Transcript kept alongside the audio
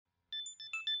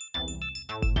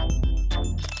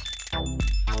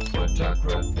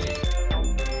Photography,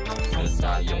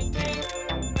 Society,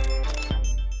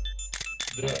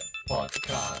 the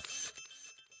podcast.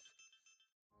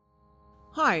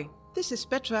 Hi, this is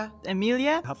Petra,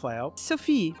 Emilia, Rafael,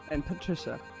 Sophie, and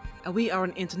Patricia. and we are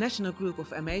an international group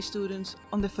of MA students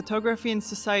on the Photography and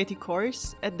Society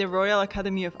course at the Royal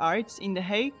Academy of Arts in The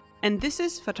Hague. And this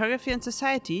is Photography and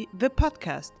Society, the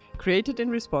podcast, Created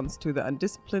in response to the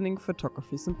Undisciplining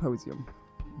Photography Symposium.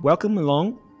 Welcome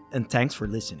along, and thanks for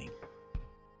listening.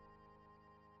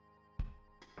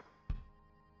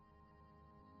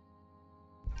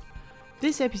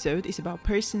 This episode is about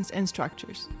persons and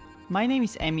structures. My name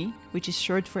is Emmy, which is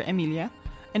short for Emilia,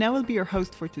 and I will be your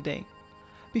host for today.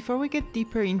 Before we get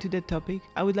deeper into the topic,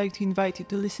 I would like to invite you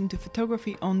to listen to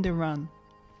Photography on the Run.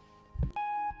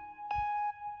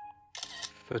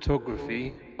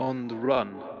 Photography on the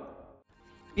Run.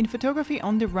 In Photography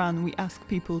on the Run, we ask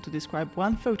people to describe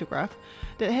one photograph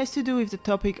that has to do with the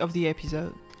topic of the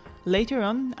episode. Later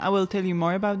on, I will tell you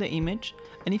more about the image,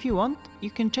 and if you want,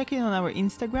 you can check it on our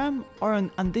Instagram or on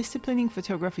Undisciplining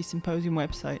Photography Symposium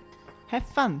website. Have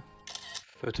fun!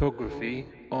 Photography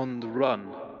on the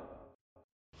Run.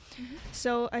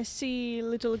 So I see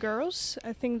little girls.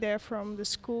 I think they're from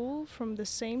the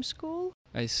same school.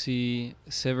 I see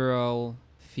several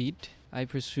feet, I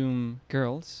presume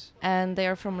girls. And they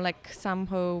are from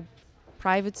somehow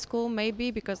private school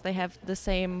maybe because they have the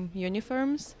same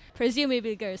uniforms.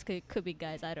 Presumably girls, could be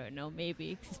guys, I don't know,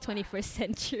 maybe. It's 21st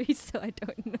century, so I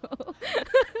don't know.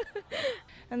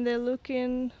 And they're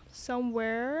looking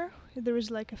somewhere. There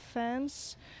is a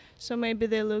fence, so maybe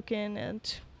they're looking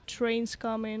at trains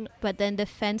coming. But then the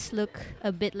fence look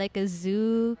a bit like a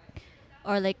zoo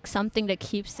or something that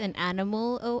keeps an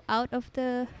animal out of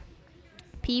the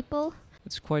people.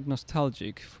 It's quite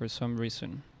nostalgic for some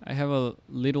reason. I have a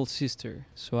little sister,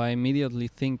 so I immediately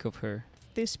think of her.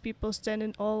 These people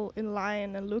standing all in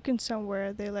line and looking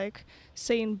somewhere, they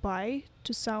saying bye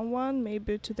to someone,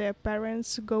 maybe to their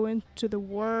parents going to the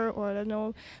war, or I don't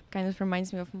know. Kind of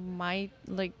reminds me of my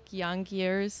young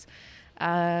years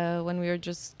when we were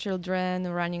just children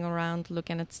running around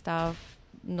looking at stuff,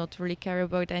 not really care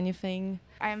about anything.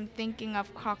 I'm thinking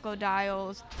of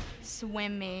crocodiles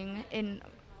swimming in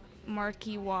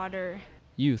murky water.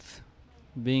 Youth,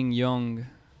 being young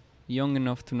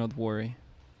enough to not worry.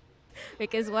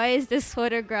 Because why is this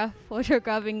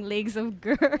photographing legs of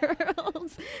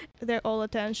girls? Their all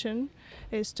attention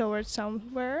is towards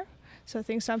somewhere, so I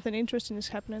think something interesting is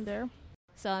happening there.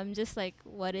 So I'm just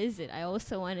what is it? I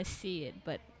also want to see it,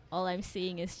 but all I'm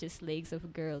seeing is just legs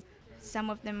of girls. Some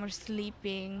of them are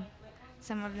sleeping,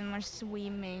 some of them are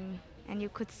swimming, and you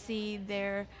could see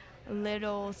their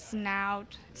little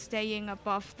snout staying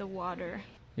above the water.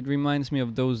 It reminds me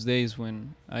of those days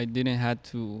when I didn't have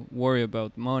to worry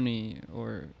about money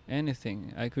or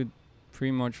anything. I could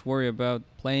pretty much worry about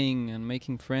playing and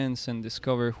making friends and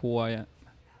discover who I am.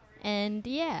 And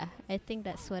yeah, I think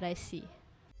that's what I see.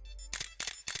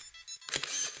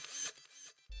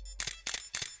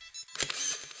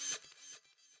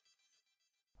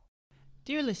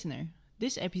 Dear listener,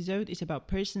 this episode is about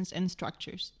persons and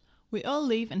structures. We all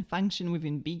live and function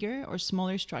within bigger or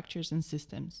smaller structures and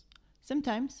systems.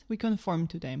 Sometimes we conform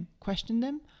to them, question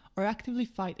them, or actively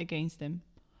fight against them.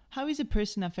 How is a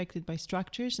person affected by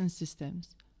structures and systems?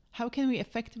 How can we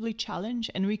effectively challenge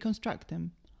and reconstruct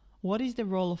them? What is the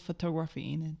role of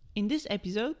photography in it? In this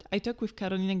episode, I talk with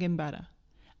Carolina Gembara.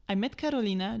 I met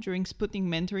Carolina during Sputnik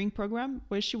mentoring program,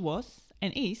 where she was,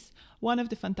 and is, one of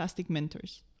the fantastic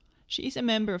mentors. She is a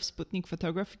member of Sputnik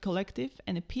Photography Collective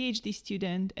and a PhD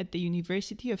student at the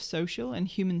University of Social and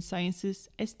Human Sciences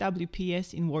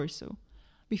SWPS in Warsaw.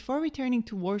 Before returning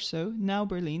to Warsaw, now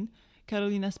Berlin,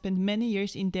 Carolina spent many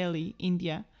years in Delhi,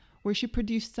 India, where she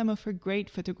produced some of her great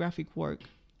photographic work.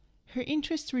 Her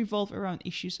interests revolve around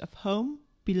issues of home,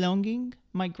 belonging,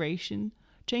 migration,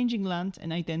 changing lands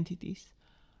and identities.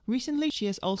 Recently, she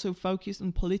has also focused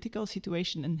on political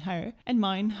situation in her and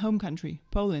mine home country,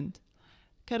 Poland.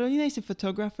 Carolina is a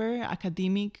photographer,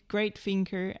 academic, great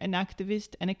thinker, an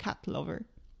activist, and a cat lover.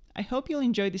 I hope you'll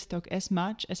enjoy this talk as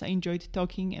much as I enjoyed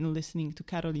talking and listening to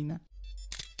Carolina.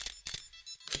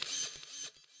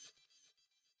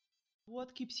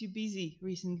 What keeps you busy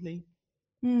recently?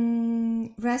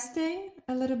 Resting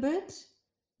a little bit,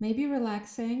 maybe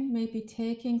relaxing, maybe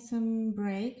taking some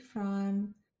break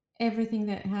from everything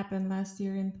that happened last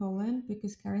year in Poland,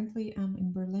 because currently I'm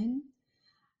in Berlin.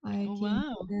 I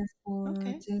came here for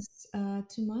just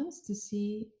 2 months to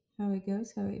see how it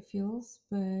goes, how it feels,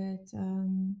 but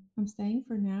I'm staying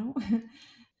for now.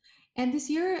 And this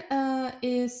year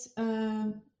is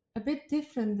a bit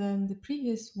different than the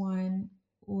previous one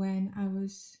when I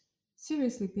was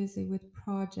seriously busy with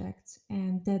projects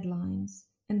and deadlines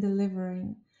and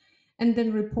delivering and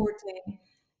then reporting.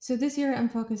 So this year I'm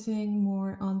focusing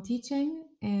more on teaching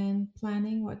and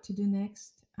planning what to do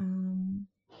next.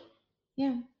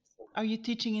 Yeah. Are you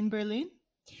teaching in Berlin?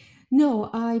 No,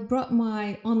 I brought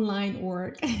my online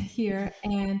work here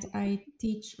and I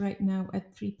teach right now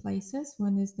at 3 places.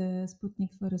 One is the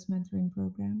Sputnik Photos Mentoring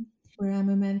Program, where I'm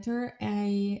a mentor.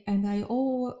 I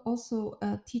also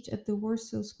teach at the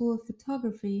Warsaw School of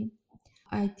Photography.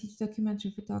 I teach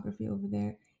documentary photography over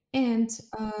there. And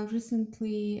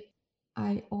recently,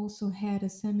 I also had a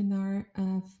seminar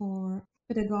for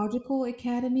Pedagogical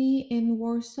Academy in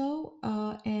Warsaw,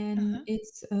 and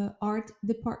it's art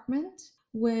department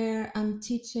where I'm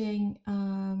teaching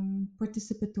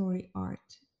participatory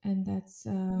art, and that's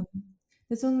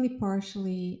only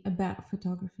partially about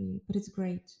photography, but it's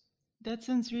great. That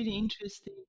sounds really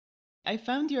interesting. I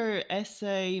found your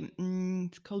essay,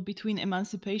 it's called Between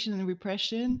Emancipation and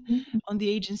Repression Mhm, on the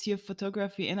Agency of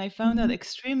Photography, and I found that mhm,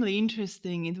 extremely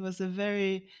interesting. It was a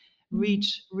very mhm.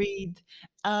 rich read.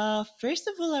 First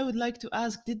of all, I would like to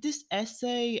ask, did this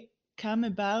essay come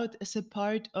about as a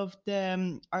part of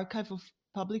the Archive of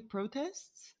Public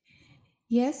Protests?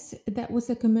 Yes, that was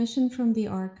a commission from the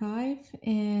archive,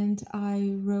 and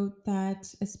I wrote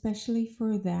that especially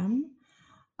for them.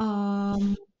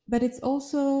 Um, but it's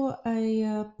also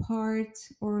a, part,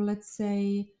 or let's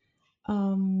say,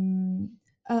 um,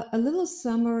 a little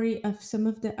summary of some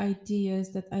of the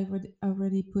ideas that I would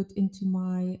already put into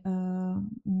my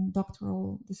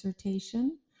doctoral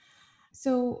dissertation.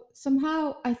 So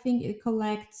somehow I think it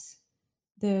collects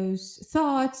those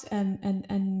thoughts and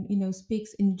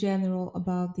speaks in general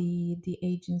about the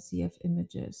agency of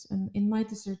images. And in my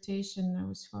dissertation I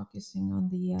was focusing on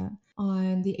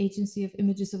the agency of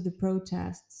images of the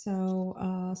protest. So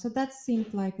that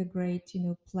seemed like a great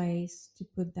place to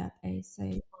put that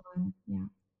essay on. Yeah.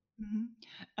 Mhm.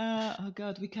 Oh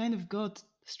God, we kind of got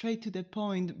straight to the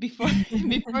point before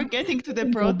before getting to the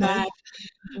Go back. protest.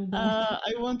 Go back.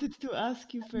 I wanted to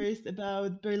ask you first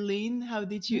about Berlin. How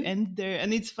did you Hmm? end there?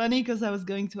 And it's funny because I was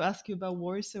going to ask you about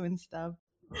Warsaw and stuff.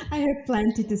 I have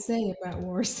plenty to say about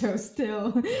Warsaw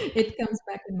still. It comes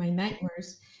back in my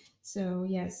nightmares. So,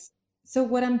 yes. So,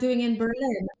 what I'm doing in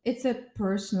Berlin, it's a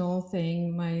personal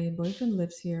thing. My boyfriend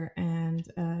lives here, and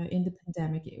in the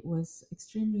pandemic, it was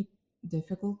extremely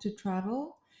difficult to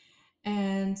travel.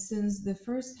 And since the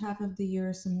first half of the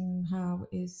year somehow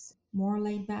is more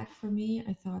laid back for me,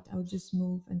 I thought I would just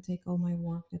move and take all my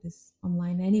work that is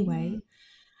online anyway.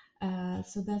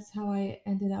 So that's how I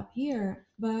ended up here.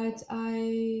 But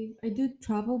I do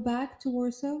travel back to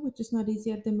Warsaw, which is not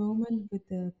easy at the moment with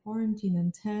the quarantine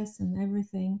and tests and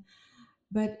everything.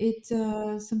 But it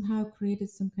somehow created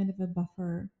some kind of a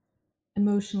buffer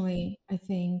emotionally, I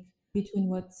think, between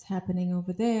what's happening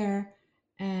over there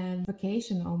and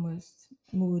vacation almost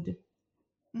mood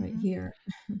right Mhm. here.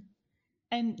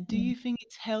 And do Yeah. you think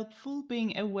it's helpful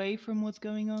being away from what's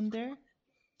going on there?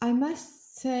 I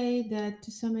must say that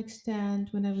to some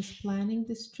extent, when I was planning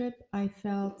this trip, I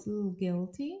felt a little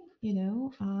guilty,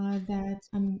 that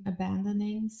I'm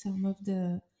abandoning some of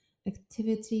the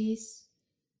activities,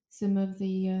 some of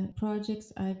the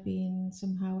projects I've been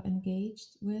somehow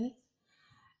engaged with.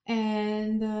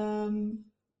 And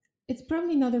it's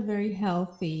probably not a very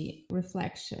healthy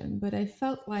reflection, but I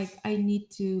felt like I need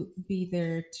to be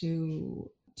there to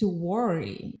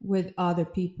worry with other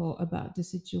people about the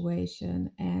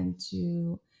situation and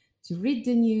to read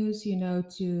the news,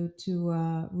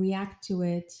 to react to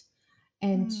it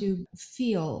and Mm. to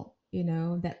feel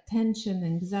that tension,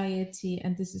 anxiety.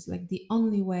 And this is like the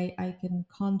only way I can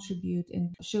contribute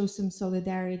and show some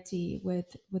solidarity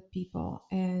with people.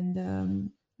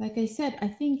 And like I said, I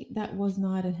think that was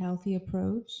not a healthy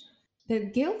approach.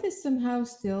 That guilt is somehow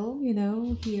still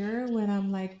here when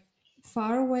I'm like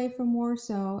far away from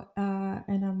Warsaw,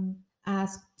 and I'm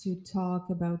asked to talk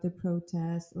about the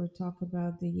protest or talk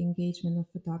about the engagement of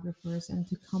photographers and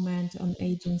to comment on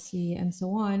agency and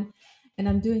so on, and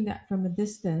I'm doing that from a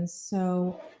distance.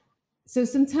 So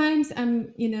sometimes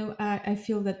I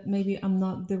feel that maybe I'm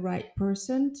not the right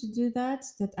person to do that,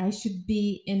 that I should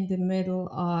be in the middle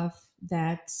of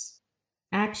that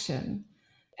action,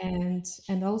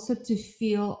 and also to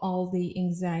feel all the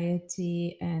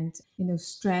anxiety and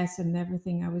stress and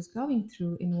everything I was going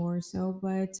through in Warsaw.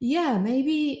 But yeah,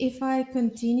 maybe if I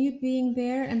continued being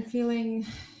there and feeling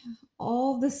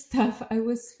all the stuff I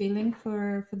was feeling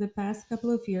for the past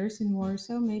couple of years in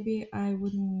Warsaw, maybe I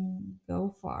wouldn't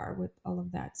go far with all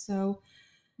of that. So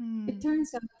it Hmm.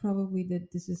 turns out probably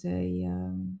that this is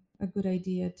a good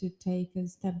idea to take a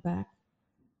step back,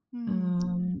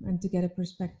 Hmm. and to get a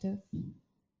perspective.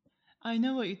 I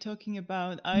know what you're talking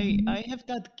about. Mhm. I have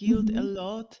that guilt a Mhm.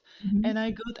 lot, Mhm. and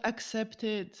I got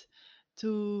accepted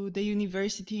to the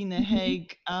university in The Mhm.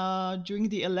 Hague during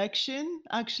the election,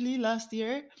 actually last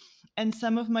year. And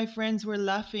some of my friends were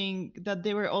laughing that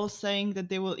they were all saying that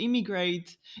they will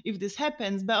immigrate if this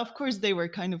happens. But of course, they were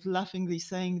kind of laughingly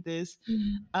saying this.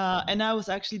 Mhm. And I was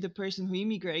actually the person who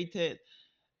immigrated.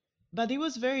 But it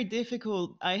was very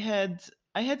difficult. I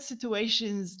had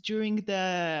situations during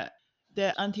the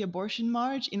anti-abortion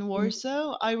march in Yeah.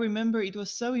 Warsaw. I remember it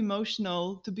was so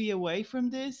emotional to be away from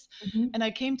this, Mhm. and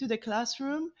I came to the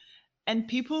classroom and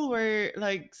people were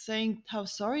like saying how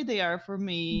sorry they are for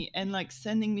me and like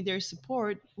sending me their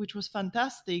support, which was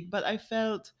fantastic. But I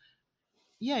felt,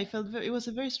 yeah, it was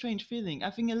a very strange feeling.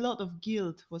 I think a lot of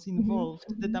guilt was Mhm. involved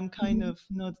that Mhm. I'm kind Mhm. of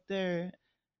not there.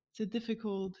 It's a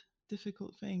difficult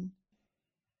thing.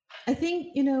 I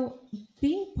think,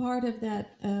 being part of that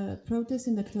protest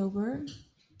in October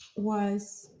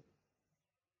was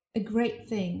a great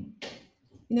thing.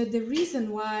 The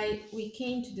reason why we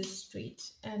came to the street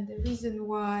and the reason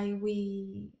why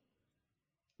we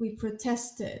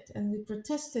protested, and we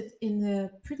protested in a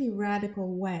pretty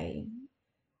radical way.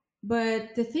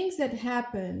 But the things that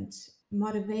happened,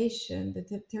 motivation, the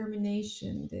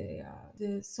determination,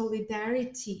 the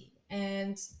solidarity,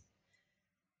 and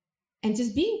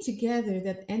just being together,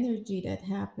 that energy that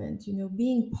happened,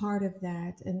 being part of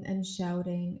that, and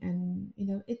shouting, and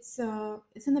it's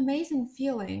an amazing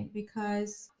feeling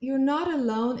because you're not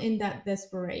alone in that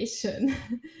desperation.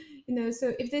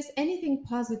 So if there's anything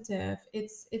positive,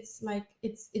 it's like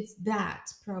it's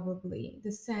that, probably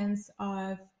the sense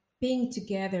of being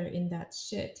together in that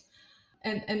shit,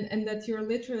 and that you're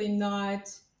literally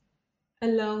not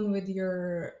alone with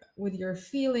your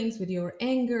feelings, with your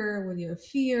anger, with your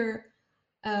fear,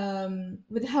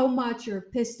 with how much you're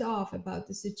pissed off about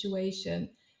the situation.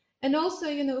 And also,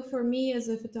 for me as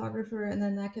a photographer and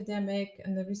an academic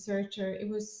and a researcher, it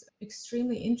was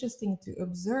extremely interesting to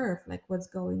observe like what's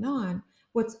going on,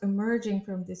 what's emerging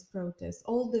from this protest,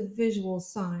 all the visual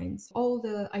signs, all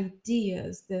the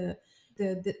ideas, the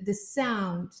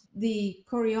sound, the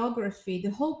choreography,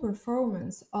 the whole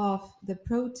performance of the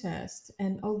protest,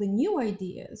 and all the new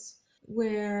ideas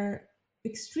were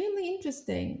extremely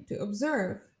interesting to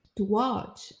observe, to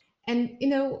watch. And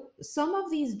some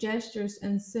of these gestures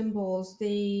and symbols,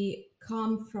 they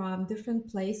come from different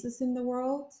places in the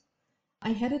world.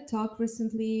 I had a talk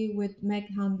recently with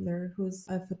Meg Handler, who's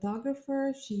a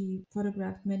photographer. She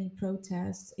photographed many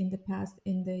protests in the past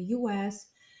in the US,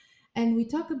 and we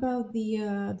talk about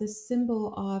the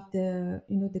symbol of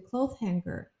the cloth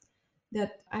hanger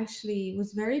that actually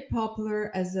was very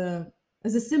popular as a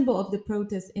symbol of the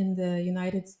protest in the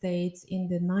United States in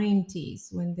the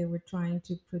 90s when they were trying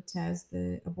to protest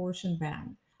the abortion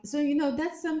ban. So,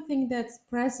 that's something that's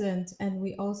present, and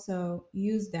we also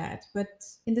use that. But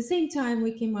in the same time,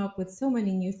 we came up with so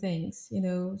many new things,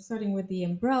 starting with the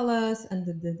umbrellas and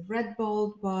the Red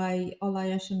Bolt by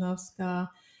Olaya Shanovska,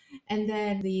 and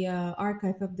then the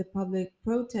archive of the public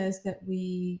protest that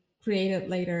we created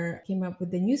later came up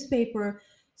with the newspaper.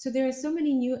 So there are so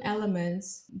many new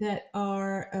elements that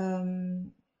are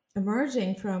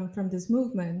emerging from this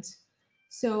movement.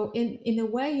 So in a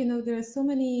way, there are so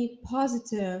many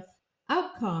positive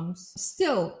outcomes.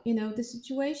 Still, the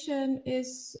situation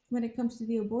is, when it comes to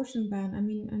the abortion ban. I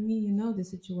mean, the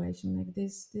situation, like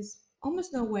this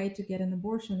almost no way to get an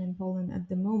abortion in Poland at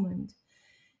the moment.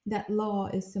 That law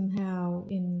is somehow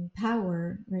in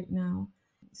power right now.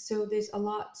 So there's a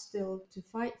lot still to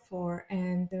fight for,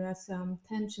 and there are some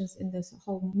tensions in this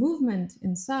whole movement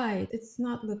inside. It's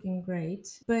not looking great.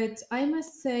 But I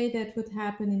must say that what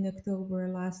happened in October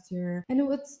last year, and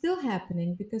what's still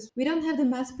happening, because we don't have the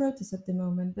mass protests at the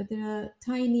moment, but there are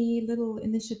tiny little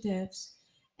initiatives,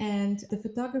 and the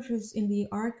photographers in the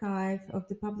archive of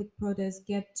the public protest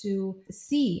get to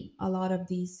see a lot of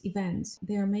these events.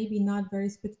 They are maybe not very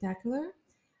spectacular,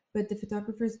 but the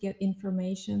photographers get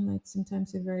information, like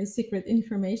sometimes a very secret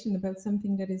information about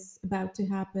something that is about to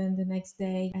happen the next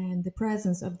day. And the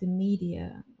presence of the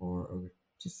media, or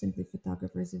just simply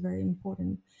photographers, is very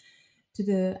important to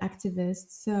the activists.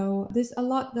 So there's a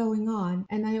lot going on.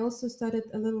 And I also started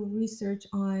a little research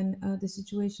on the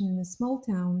situation in the small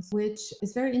towns, which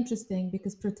is very interesting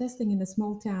because protesting in a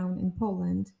small town in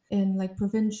Poland, in like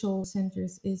provincial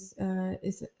centers, is a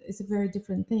very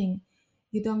different thing.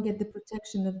 You don't get the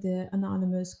protection of the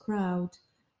anonymous crowd.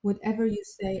 Whatever you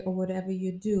say or whatever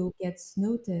you do gets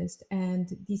noticed,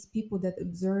 and these people that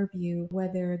observe you,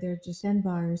 whether they're just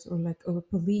standbyers or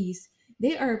police,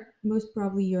 they are most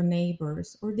probably your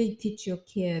neighbors, or they teach your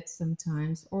kids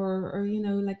sometimes, or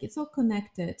like it's all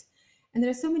connected. And there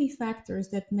are so many factors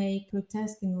that make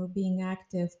protesting or being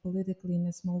active politically in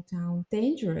a small town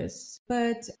dangerous.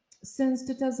 But since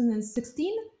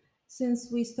 2016,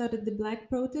 since we started the Black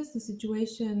protest, the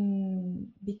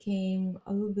situation became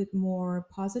a little bit more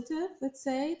positive, let's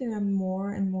say. There are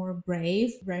more and more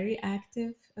brave, very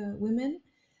active women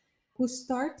who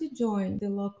start to join the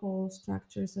local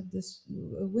structures of this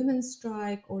women's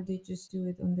strike, or they just do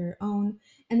it on their own.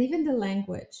 And even the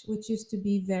language, which used to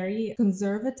be very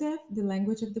conservative, the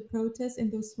language of the protest in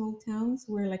those small towns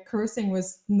where like cursing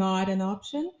was not an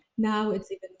option. Now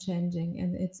it's even changing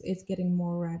and it's getting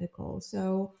more radical.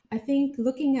 So I think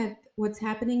looking at what's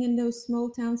happening in those small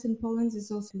towns in Poland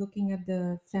is also looking at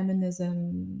the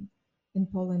feminism in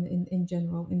Poland in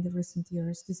general in the recent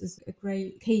years. This is a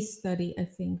great case study, I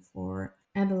think, for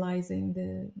analyzing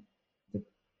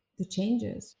the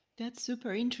changes. That's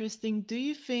super interesting. Do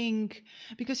you think,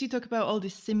 because you talk about all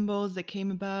these symbols that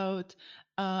came about,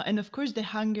 and of course the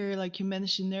hunger, like you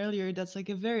mentioned earlier, that's like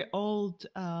a very old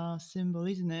symbol,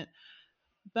 isn't it?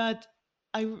 But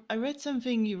I read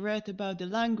something you read about the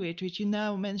language, which you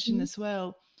now mention Mhm. as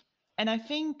well. And I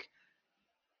think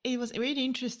it was really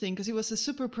interesting because it was a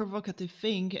super provocative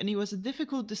thing and it was a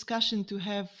difficult discussion to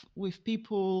have with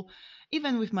people,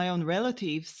 even with my own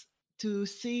relatives, to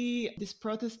see these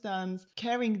Protestants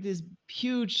carrying these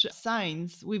huge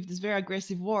signs with these very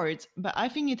aggressive words. But I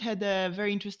think it had a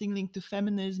very interesting link to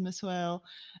feminism as well.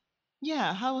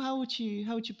 Yeah, how would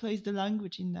you place the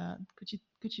language in that?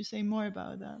 Could you say more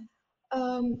about that?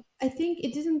 I think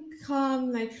it didn't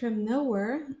come like from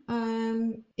nowhere.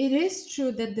 It is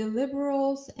true that the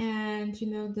liberals and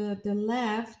the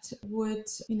left would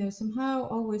somehow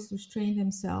always restrain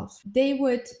themselves. They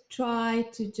would try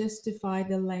to justify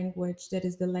the language that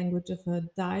is the language of a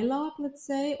dialogue, let's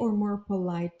say, or more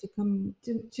polite to come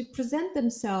to present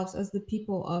themselves as the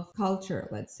people of culture,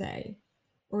 let's say,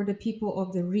 or the people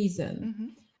of the reason. Mm-hmm.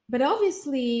 But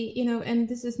obviously, and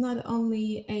this is not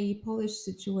only a Polish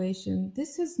situation,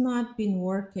 this has not been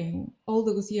working all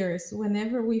those years.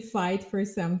 Whenever we fight for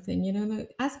something,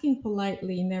 asking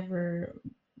politely never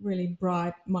really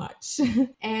brought much.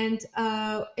 And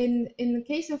in the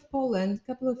case of Poland, a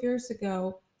couple of years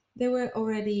ago, there were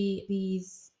already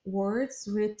these words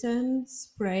written,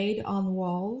 sprayed on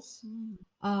walls.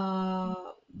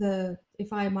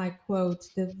 If I might quote,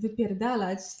 the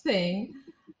wypierdalać thing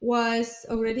was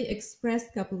already expressed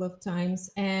a couple of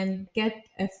times, and get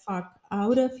a fuck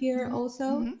out of here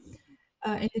also, in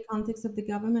the context of the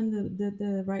government,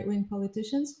 the right-wing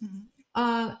politicians.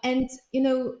 And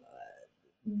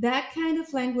that kind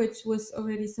of language was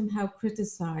already somehow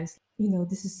criticized.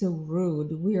 This is so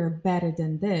rude, we are better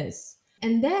than this.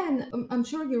 And then I'm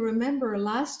sure you remember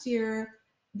last year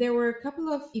there were a couple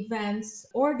of events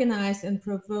organized and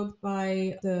provoked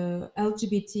by the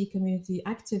LGBT community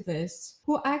activists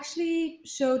who actually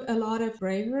showed a lot of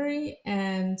bravery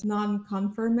and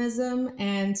non-conformism,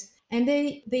 and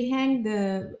they hang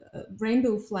the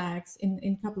rainbow flags in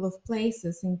a couple of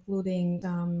places, including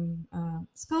some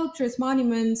sculptures,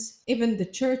 monuments, even the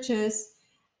churches.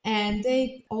 And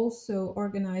they also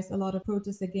organized a lot of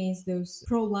protests against those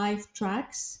pro-life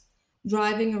trucks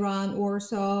driving around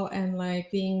Warsaw and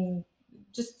like being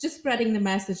just spreading the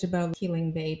message about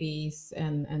killing babies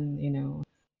and.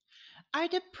 Are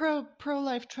the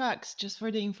pro-life tracks, just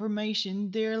for the information,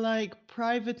 they're like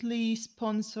privately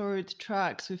sponsored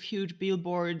tracks with huge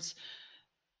billboards,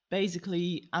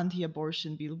 basically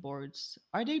anti-abortion billboards.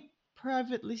 Are they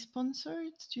privately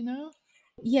sponsored? Do you know?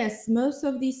 Yes, most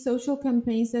of these social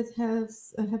campaigns that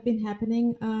have been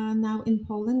happening now in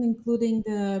Poland, including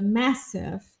the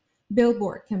massive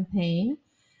billboard campaign,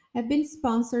 have been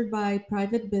sponsored by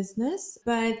private business,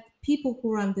 but people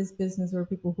who run this business or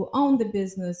people who own the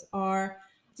business are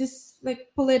just like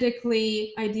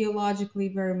politically,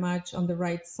 ideologically very much on the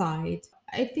right side.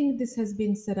 I think this has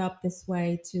been set up this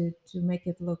way to make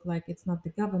it look like it's not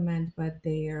the government, but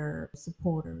their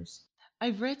supporters.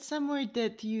 I've read somewhere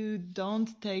that you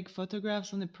don't take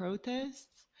photographs on the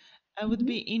protests. I would Mhm.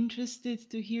 be interested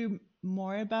to hear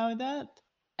more about that.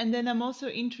 And then I'm also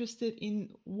interested in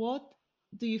what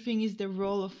do you think is the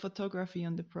role of photography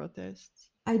on the protests?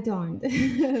 I don't,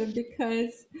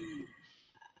 because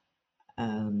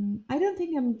I don't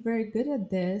think I'm very good at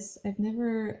this. I've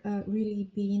never really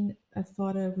been a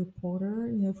photo reporter,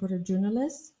 photo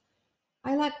journalist.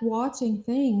 I like watching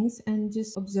things and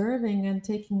just observing and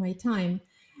taking my time.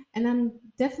 And I'm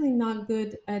definitely not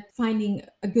good at finding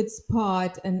a good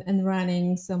spot and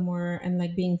running somewhere and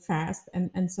like being fast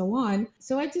and so on.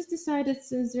 So I just decided,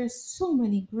 since there's so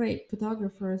many great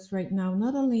photographers right now,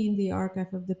 not only in the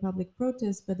Archive of the Public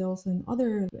Protest, but also in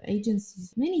other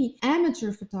agencies, many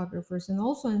amateur photographers, and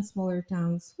also in smaller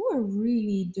towns who are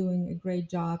really doing a great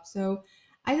job. So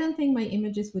I don't think my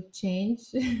images would change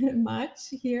much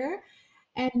here,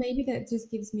 and maybe that just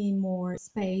gives me more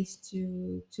space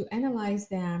to analyze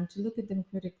them, to look at them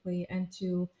critically, and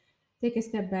to take a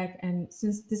step back. And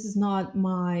since this is not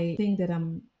my thing that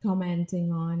I'm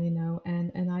commenting on,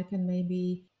 and I can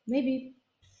maybe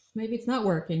it's not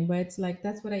working, but it's like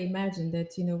that's what I imagine,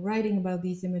 that writing about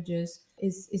these images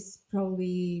is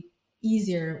probably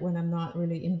easier when I'm not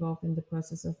really involved in the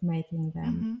process of making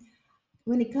them. Mm-hmm.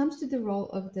 When it comes to the role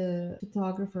of the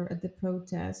photographer at the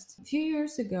protest, a few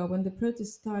years ago when the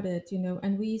protest started,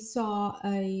 and we saw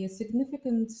a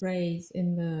significant rise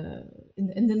in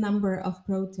the number of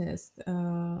protests,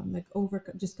 like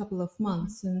over just a couple of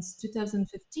months since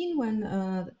 2015, when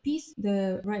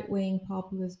the right-wing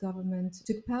populist government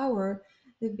took power.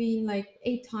 There've been like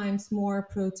 8 times more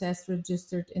protests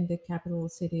registered in the capital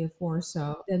city of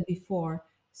Warsaw than before.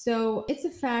 So it's a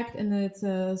fact, and it's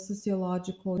a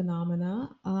sociological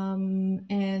phenomena.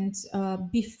 And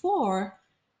before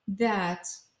that,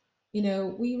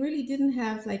 we really didn't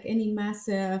have like any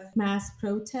massive mass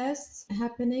protests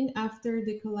happening after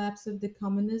the collapse of the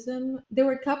communism. There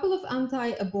were a couple of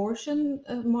anti-abortion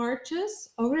marches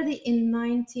already in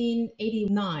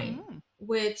 1989,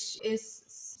 which is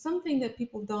something that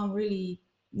people don't really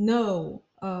know,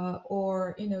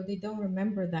 or they don't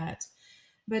remember that.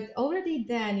 But already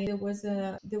then there was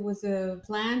a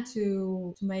plan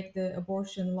to make the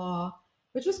abortion law,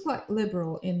 which was quite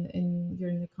liberal in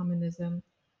during the communism,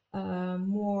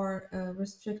 more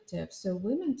restrictive. So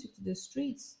women took to the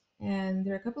streets, and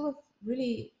there are a couple of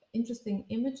really interesting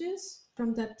images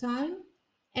from that time.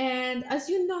 And as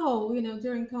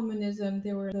during communism,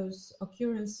 there were those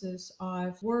occurrences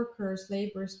of workers,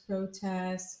 laborers'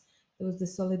 protests. There was the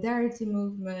solidarity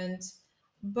movement,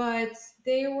 but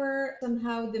they were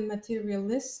somehow the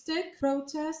materialistic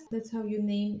protest. That's how you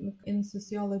name in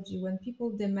sociology, when people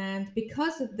demand,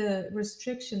 because of the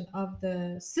restriction of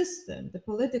the system, the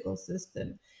political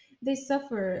system, they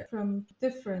suffer from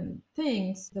different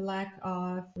things: the lack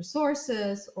of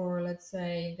resources, or let's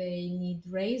say they need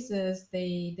raises,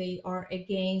 they are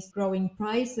against growing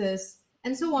prices,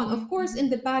 and so on. Of course,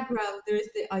 in the background there is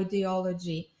the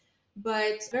ideology,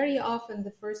 but very often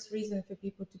the first reason for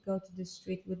people to go to the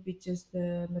street would be just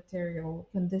the material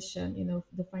condition,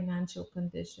 the financial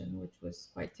condition, which was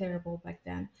quite terrible back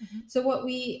then. So what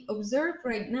we observe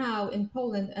right now in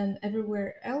Poland and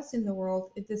everywhere else in the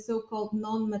world is the so-called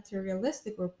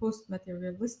non-materialistic or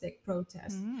post-materialistic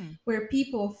protest, where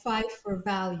people fight for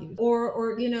values,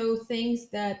 or things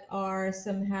that are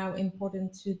somehow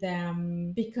important to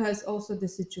them, because also the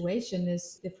situation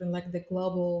is different, like the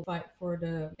global fight for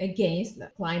the against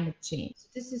the climate change.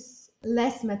 This is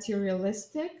less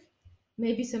materialistic,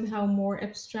 maybe somehow more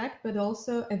abstract, but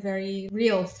also a very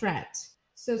real threat.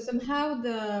 So somehow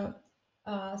the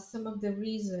some of the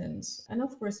reasons and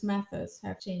of course methods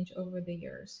have changed over the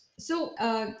years. So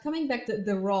coming back to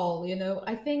the role,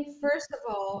 I think first of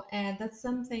all, and that's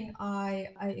something I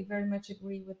very much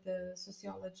agree with the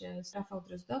sociologist Rafał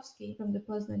Drozdowski from the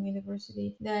Poznan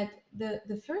University, that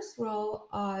the first role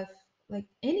of like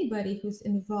anybody who's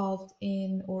involved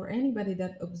in, or anybody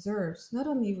that observes, not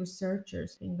only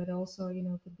researchers but also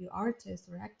could be artists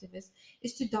or activists,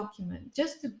 is to document,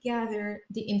 just to gather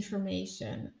the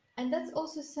information. And that's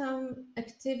also some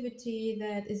activity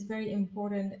that is very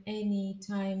important any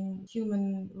time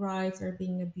human rights are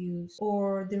being abused,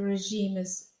 or the regime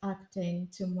is acting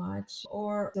too much,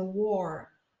 or the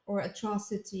war or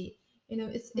atrocity.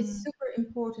 It's super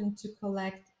important to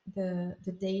collect the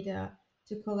data,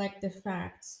 to collect the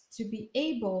facts, to be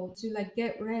able to like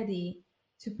get ready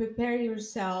to prepare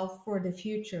yourself for the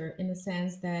future, in a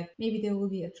sense that maybe there will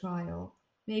be a trial,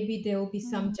 maybe there will be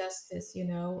some justice,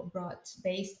 brought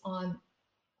based on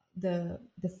the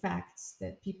facts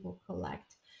that people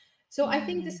collect. So I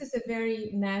think this is a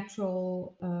very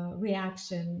natural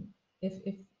reaction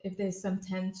if there's some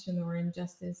tension or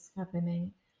injustice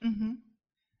happening.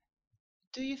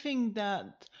 Do you think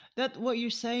that what you're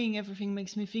saying, everything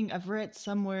makes me think, I've read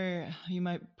somewhere, you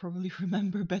might probably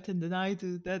remember better than I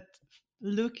do, that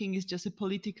looking is just a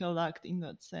political act in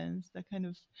that sense. That kind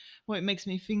of what it makes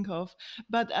me think of.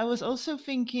 But I was also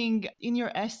thinking, in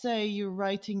your essay you're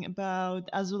writing about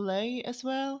Azoulay as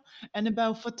well, and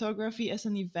about photography as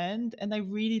an event, and I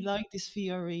really like this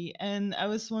theory, and I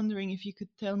was wondering if you could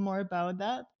tell more about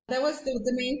that. That was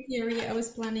the main theory I was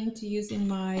planning to use in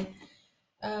my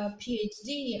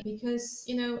PhD, because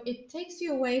it takes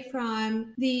you away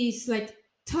from these like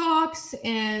talks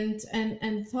and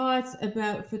thoughts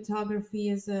about photography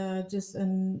as just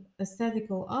an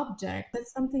aesthetical object.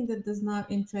 That's something that does not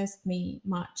interest me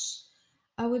much.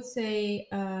 I would say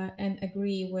and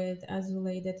agree with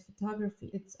Azulay that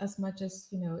photography, it's as much as,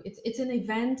 it's an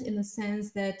event in the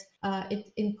sense that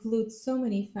it includes so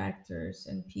many factors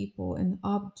and people and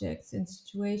objects and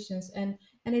situations, and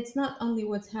it's not only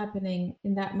what's happening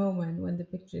in that moment when the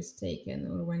picture is taken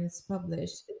or when it's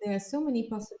published. There are so many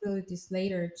possibilities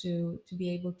later to be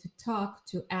able to talk,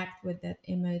 to act with that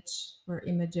image or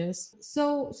images.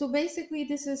 So basically,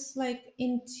 this is like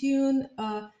in tune.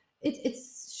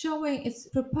 It's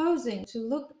proposing to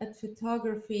look at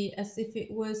photography as if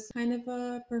it was kind of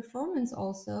a performance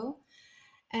also.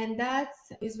 And that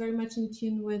is very much in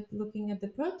tune with looking at the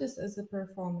protest as a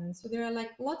performance. So there are like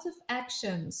lots of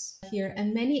actions here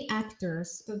and many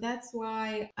actors. So that's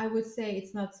why I would say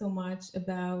it's not so much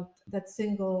about that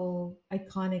single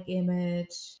iconic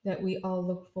image that we all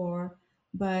look for,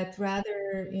 but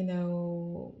rather,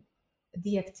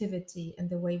 the activity and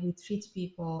the way we treat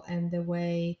people and the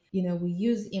way we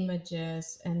use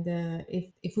images, and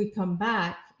if we come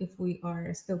back, if we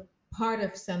are still part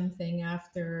of something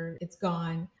after it's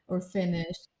gone or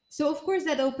finished. So of course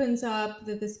that opens up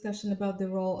the discussion about the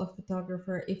role of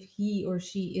photographer, if he or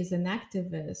she is an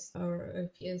activist or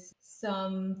if he is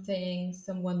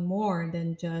someone more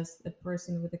than just a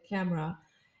person with a camera.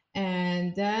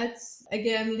 And that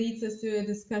again leads us to a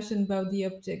discussion about the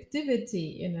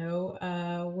objectivity,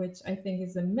 which I think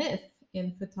is a myth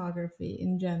in photography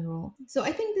in general. So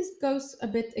I think this goes a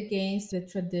bit against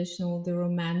the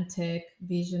romantic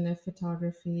vision of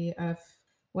photography, of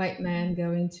white men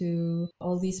going to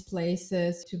all these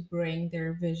places to bring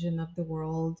their vision of the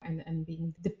world and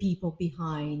being the people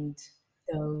behind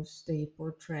those they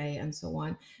portray and so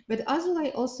on. But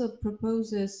Azulay also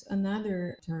proposes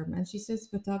another term, and she says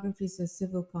photography is a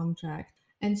civil contract.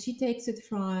 And she takes it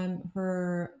from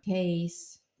her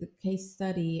the case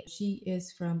study. She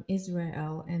is from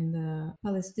Israel, and the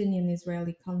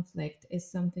Palestinian-Israeli conflict is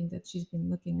something that she's been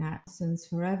looking at since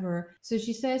forever. So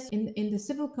she says in the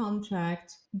civil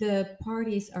contract, the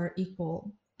parties are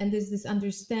equal. And there's this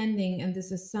understanding and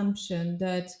this assumption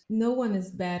that no one is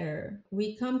better.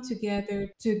 We come together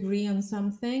to agree on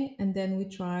something, and then we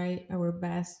try our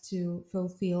best to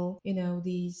fulfill,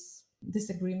 this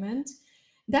agreement.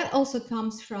 That also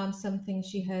comes from something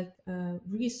she had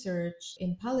researched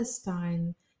in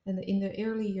Palestine. And in the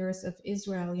early years of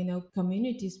Israel,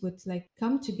 communities would like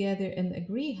come together and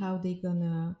agree how they're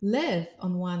gonna live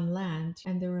on one land.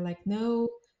 And there were like no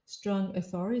strong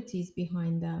authorities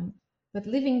behind them. But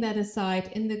leaving that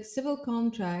aside, in the civil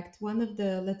contract, one of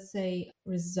the, let's say,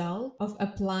 result of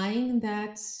applying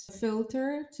that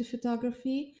filter to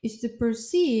photography is to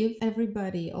perceive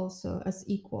everybody also as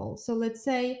equal. So let's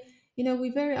say, we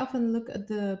very often look at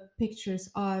the pictures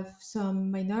of some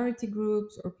minority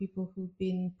groups or people who've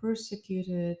been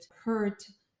persecuted, hurt.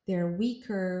 They're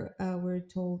weaker, we're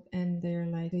told, and they're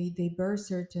like, they bear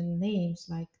certain names,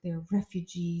 like they're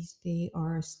refugees, they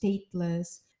are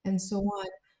stateless, and so on.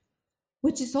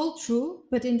 Which is all true,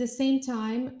 but in the same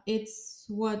time, it's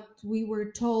what we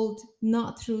were told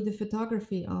not through the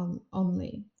photography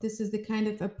only. This is the kind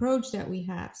of approach that we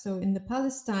have. So in the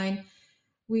Palestine,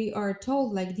 we are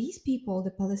told like these people,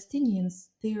 the Palestinians,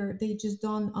 they just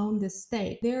don't own the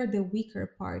state. They're the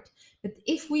weaker part. But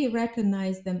if we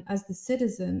recognize them as the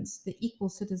citizens, the equal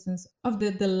citizens of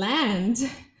the land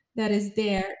that is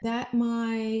there, that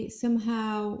might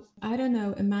somehow, I don't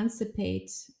know,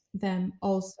 emancipate them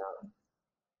also.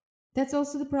 That's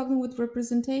also the problem with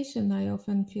representation. I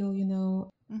often feel,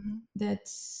 that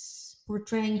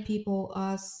portraying people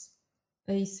as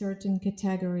a certain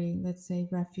category, let's say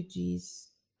refugees.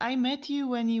 I met you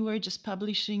when you were just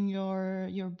publishing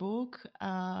your book,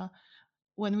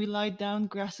 When We Lie Down,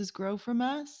 Grasses Grow From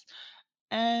Us.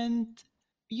 And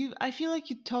I feel like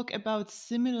you talk about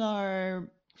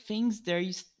similar things there.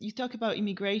 You talk about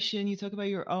immigration, you talk about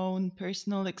your own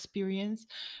personal experience,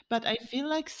 but I feel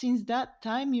like since that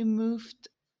time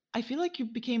I feel like you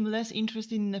became less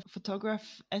interested in the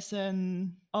photograph as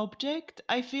an object.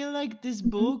 I feel like this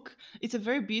book, it's a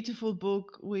very beautiful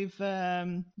book with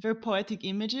very poetic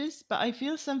images, but I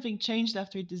feel something changed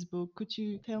after this book. Could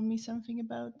you tell me something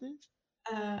about this?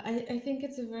 I think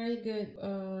it's a very good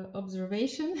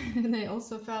observation, and I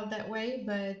also felt that way.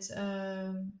 But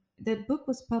that book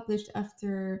was published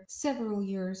after several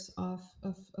years of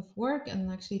work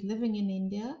and actually living in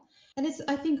India. And it's,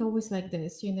 I think, always like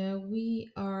this,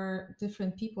 we are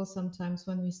different people sometimes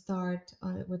when we start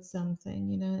with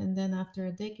something, and then after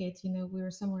a decade,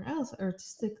 we're somewhere else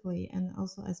artistically and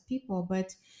also as people.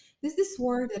 But there's this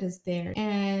word that is there.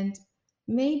 And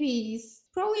maybe it's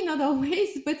probably not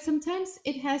always, but sometimes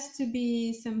it has to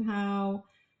be somehow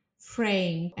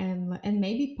framed and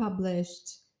maybe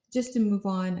published just to move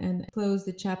on and close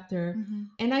the chapter.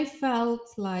 And I felt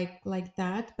like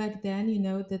that back then,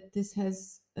 that this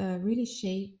has really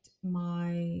shaped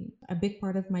my a big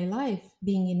part of my life,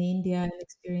 being in India and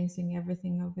experiencing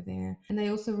everything over there. And I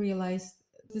also realized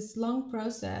this long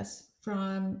process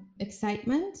from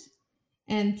excitement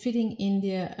and treating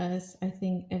India as I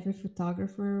think every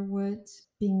photographer would,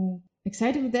 being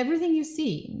excited with everything you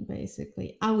see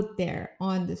basically out there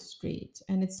on the street.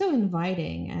 And it's so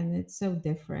inviting and it's so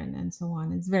different and so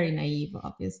on. It's very naive,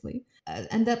 obviously.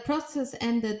 And that process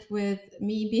ended with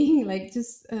me being like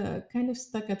just kind of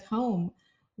stuck at home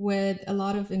with a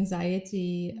lot of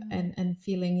anxiety and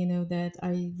feeling, that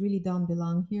I really don't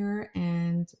belong here.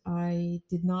 And I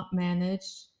did not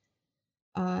manage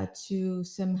to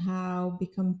somehow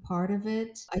become part of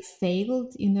it. I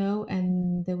failed,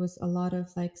 and there was a lot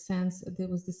of there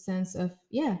was the sense of,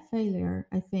 failure,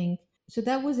 I think. So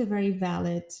that was a very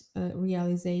valid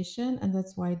realization. And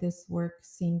that's why this work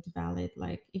seemed valid.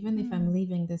 Like, even if I'm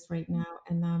leaving this right now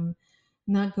and I'm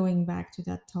not going back to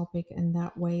that topic and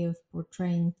that way of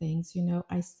portraying things,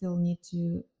 I still need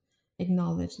to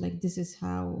acknowledge, like, this is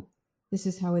how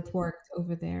it worked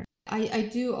over there. I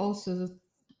do also,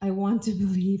 I want to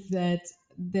believe that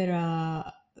there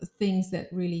are things that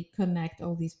really connect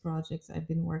all these projects I've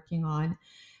been working on.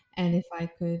 And if I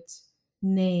could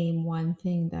name one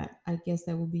thing, that I guess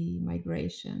that would be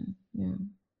migration. Yeah.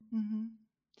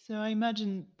 So I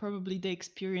imagine probably the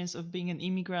experience of being an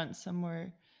immigrant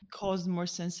somewhere caused more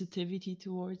sensitivity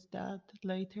towards that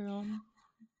later on.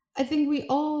 I think we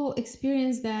all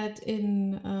experience that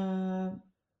in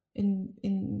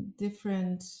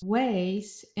different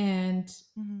ways. And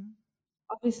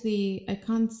obviously, I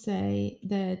can't say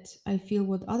that I feel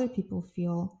what other people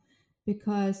feel,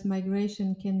 because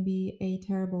migration can be a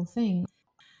terrible thing.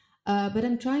 But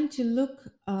I'm trying to look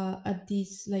at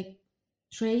these like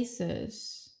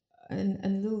traces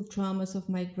and little traumas of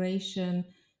migration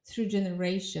through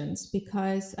generations,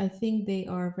 because I think they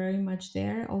are very much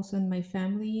there also in my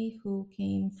family, who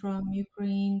came from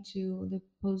Ukraine to the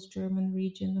post-German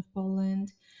region of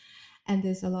Poland. And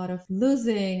there's a lot of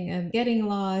losing and getting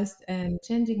lost and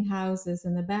changing houses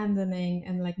and abandoning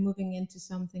and like moving into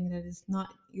something that is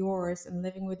not yours and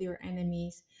living with your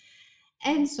enemies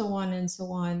and so on and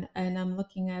so on. And I'm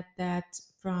looking at that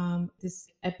from this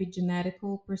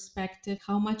epigenetical perspective,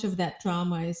 how much of that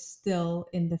trauma is still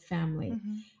in the family.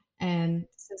 And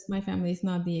since my family is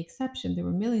not the exception, there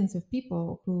were millions of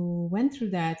people who went through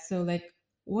that. So, like,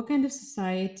 what kind of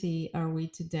society are we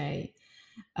today?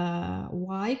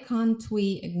 Why can't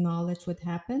we acknowledge what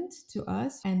happened to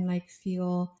us and like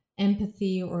feel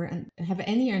empathy or have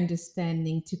any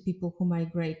understanding to people who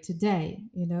migrate today?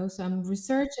 So I'm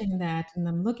researching that and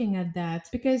I'm looking at that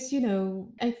because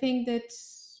I think that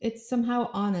it's somehow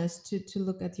honest to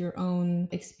look at your own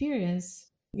experience.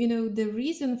 The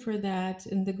reason for that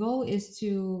and the goal is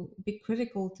to be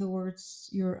critical towards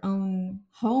your own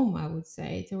home, I would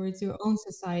say, towards your own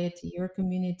society, your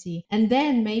community, and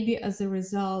then maybe as a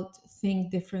result,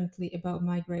 think differently about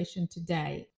migration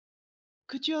today.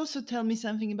 Could you also tell me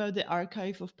something about the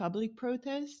archive of public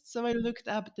protests? So I looked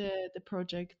up the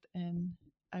project and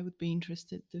I would be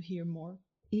interested to hear more.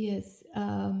 Yes,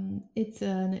 it's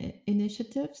an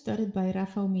initiative started by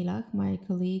Rafał Milak, my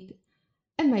colleague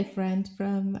and my friend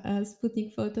from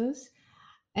Sputnik Photos.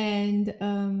 And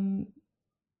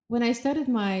when I started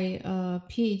my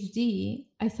PhD,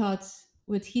 I thought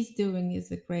what he's doing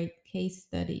is a great case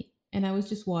study. And I was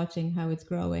just watching how it's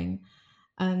growing.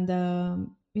 And,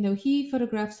 he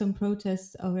photographed some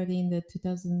protests already in the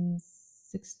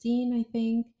 2016, I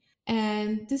think.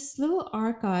 And this little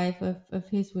archive of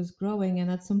his was growing.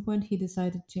 And at some point, he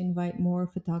decided to invite more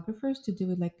photographers to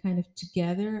do it like kind of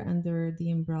together under the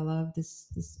umbrella of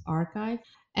this archive.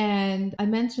 And I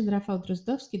mentioned Rafał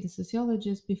Drozdowski, the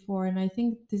sociologist, before. And I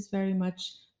think this very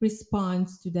much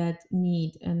responds to that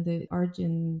need and the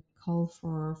urgent call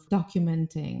for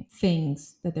documenting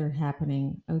things that are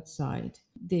happening outside.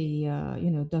 The,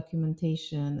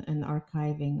 documentation and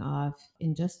archiving of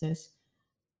injustice,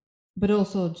 but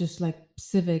also just like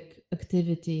civic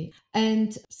activity.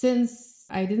 And since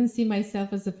I didn't see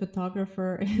myself as a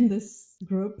photographer in this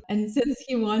group, and since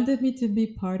he wanted me to be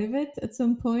part of it at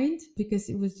some point, because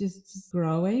it was just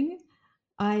growing,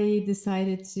 I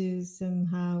decided to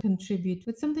somehow contribute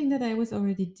with something that I was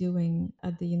already doing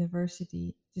at the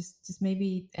university, just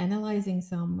maybe analyzing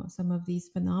some of these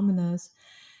phenomena,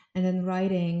 and then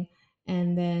writing,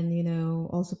 and then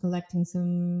also collecting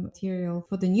some material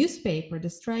for the newspaper, the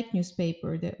strike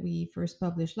newspaper that we first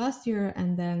published last year,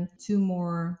 and then two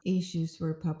more issues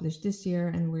were published this year,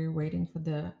 and we're waiting for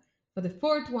the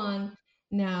fourth one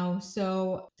now.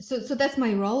 So that's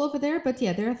my role over there. But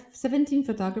yeah, there are 17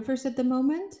 photographers at the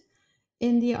moment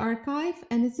in the archive,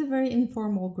 and it's a very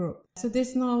informal group. So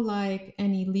there's no like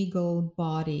any legal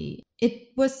body. It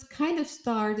was kind of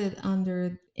started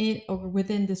under it or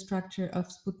within the structure of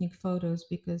Sputnik Photos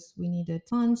because we needed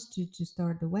funds to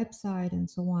start the website and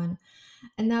so on.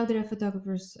 And now there are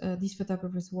photographers, these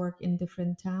photographers work in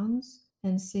different towns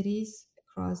and cities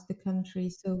across the country.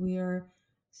 So we are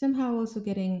somehow also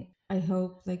getting, I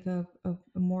hope, like a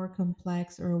more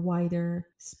complex or a wider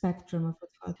spectrum of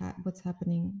what's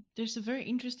happening. There's a very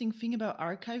interesting thing about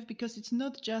Archive because it's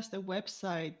not just a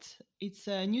website, it's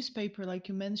a newspaper, like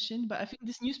you mentioned, but I think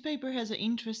this newspaper has an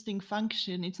interesting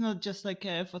function. It's not just like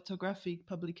a photographic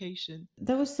publication.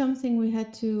 That was something we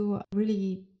had to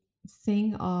really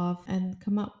think of and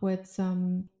come up with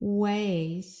some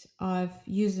ways of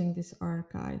using this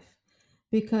archive,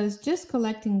 because just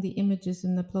collecting the images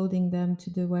and uploading them to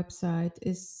the website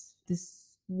is this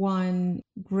one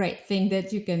great thing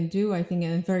that you can do, I think,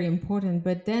 and very important.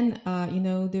 But then,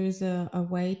 there's a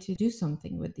way to do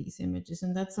something with these images.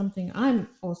 And that's something I'm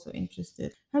also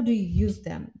interested. How do you use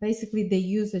them? Basically, the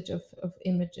usage of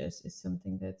images is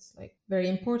something that's like very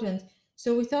important.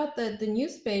 So we thought that the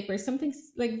newspaper, something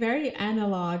like very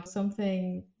analog,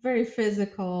 something very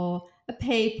physical, a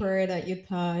paper that you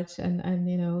touch, and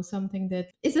something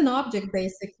that is an object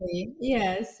basically.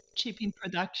 Yes. Cheap in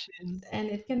production. And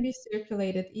it can be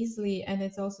circulated easily, and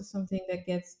it's also something that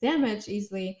gets damaged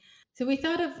easily. So we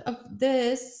thought of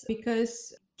this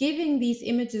because giving these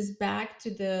images back to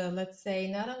the, let's say,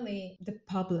 not only the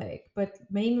public, but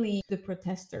mainly the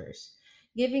protesters,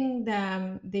 giving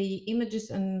them the images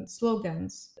and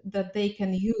slogans that they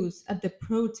can use at the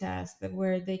protest,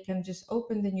 where they can just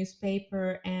open the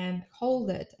newspaper and hold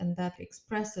it, and that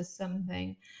expresses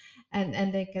something.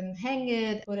 And they can hang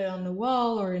it, put it on the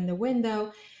wall or in the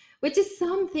window, which is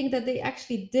something that they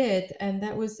actually did. And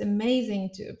that was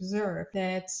amazing to observe,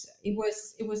 that it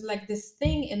was like this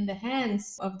thing in the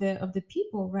hands of the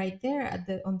people right there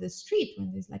on the street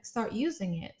when they like start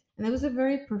using it. And that was a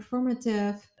very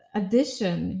performative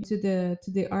addition to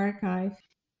the archive.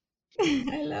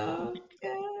 I love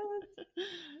cats.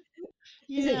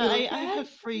 Yeah, I have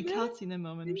 3 cats in the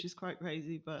moment, which is quite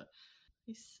crazy, but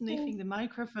he's sniffing the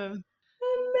microphone.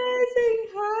 Amazing.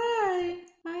 Hi.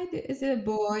 Is it a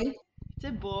boy? It's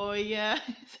a boy, yeah.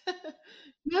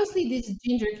 Mostly these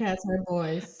ginger cats are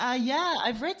boys. Yeah,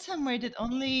 I've read somewhere that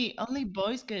only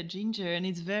boys get ginger, and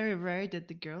it's very rare that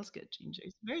the girls get ginger.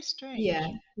 It's very strange.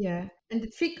 Yeah. And the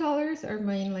 3 colors are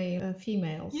mainly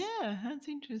females. Yeah, that's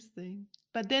interesting.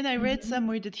 But then I read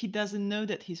somewhere that he doesn't know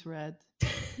that he's red.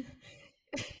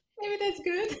 Maybe that's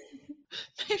good.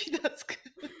 Maybe that's good.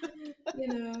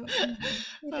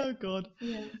 Oh God.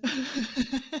 Yeah.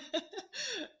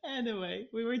 Anyway,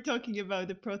 we were talking about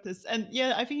the protests, and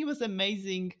yeah, I think it was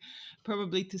amazing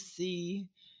probably to see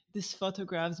these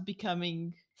photographs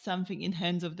becoming something in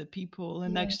hands of the people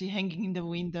and actually hanging in the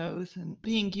windows and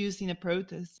being used in a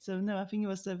protest. So no, I think it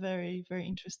was a very, very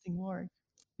interesting work.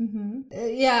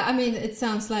 Yeah, I mean, it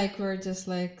sounds like we're just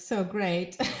like so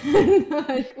great.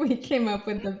 Like we came up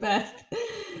with the best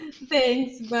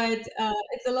things, but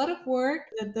it's a lot of work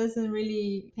that doesn't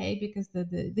really pay because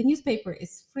the newspaper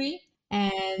is free,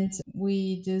 and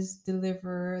we just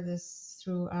deliver this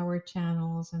through our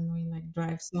channels, and we like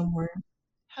drive somewhere.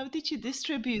 How did you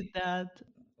distribute that?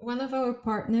 One of our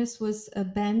partners was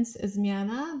Benz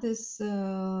Zmiana, this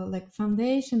like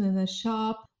foundation and a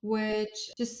shop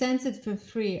which just sends it for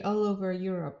free all over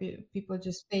Europe. People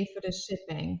just pay for the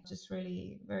shipping, just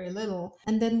really very little.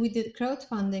 And then we did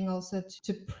crowdfunding also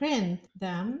to print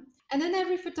them. And then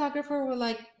every photographer will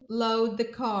like load the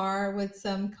car with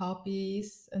some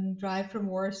copies and drive from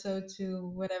Warsaw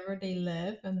to wherever they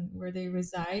live and where they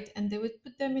reside. And they would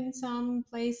put them in some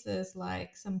places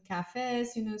like some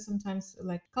cafes, sometimes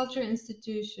like culture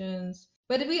institutions.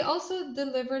 But we also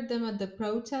delivered them at the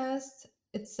protest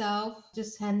itself,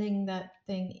 just handing that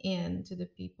thing in to the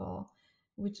people,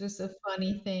 which was a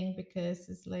funny thing because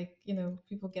it's like,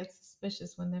 people get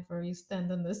suspicious whenever you stand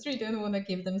on the street and want to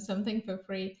give them something for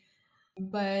free.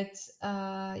 But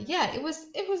yeah, it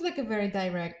was like a very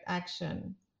direct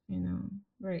action,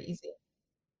 very easy.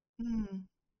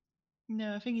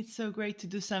 No, I think it's so great to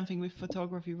do something with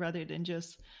photography rather than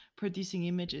just producing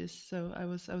images. So I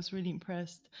was really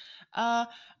impressed. Uh,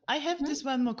 I have this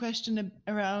one more question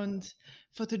around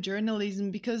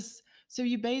photojournalism because so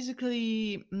you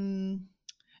basically in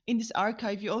this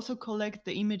archive you also collect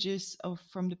the images of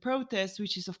from the protests,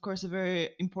 which is of course a very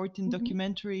important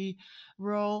documentary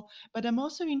role. But I'm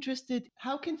also interested,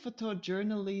 how can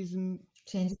photojournalism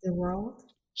Change the world.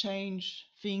 change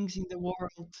things in the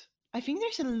world? I think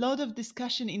there's a lot of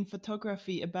discussion in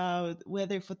photography about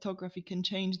whether photography can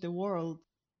change the world.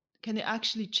 Can it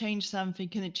actually change something?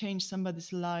 Can it change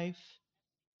somebody's life?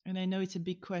 And I know it's a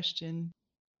big question.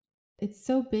 It's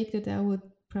so big that I would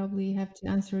probably have to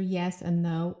answer yes and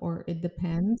no, or it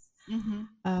depends,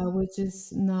 which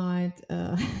is not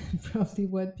probably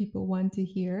what people want to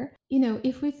hear.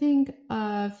 If we think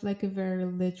of like a very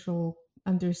literal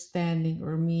understanding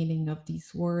or meaning of these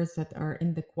words that are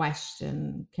in the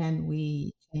question, can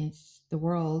we change the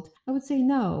world? I would say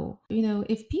no.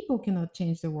 If people cannot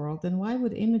change the world, then why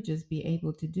would images be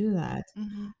able to do that?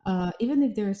 Even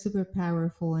if they're super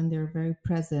powerful and they're very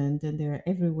present and they're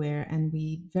everywhere, and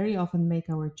we very often make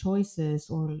our choices,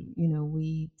 or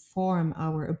we form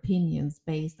our opinions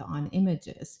based on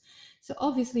images, so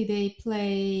obviously they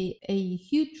play a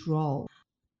huge role.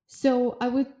 So I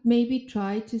would maybe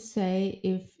try to say,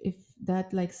 if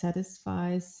that like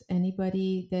satisfies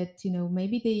anybody, that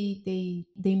maybe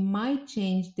they might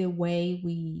change the way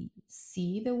we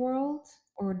see the world,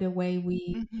 or the way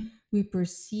we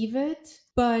perceive it.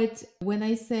 But when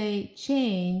I say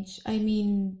change, I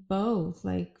mean both,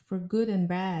 like for good and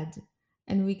bad.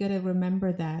 And we got to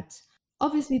remember that.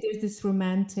 Obviously, there's this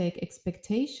romantic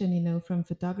expectation, from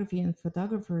photography and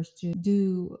photographers to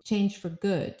do change for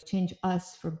good, change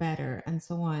us for better, and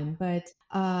so on. But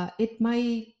it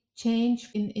might change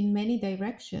in many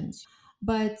directions.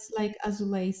 But like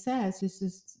Azulay says, this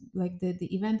is like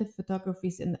the event of photography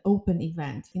is an open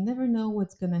event. You never know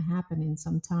what's going to happen in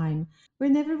some time. We're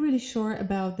never really sure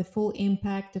about the full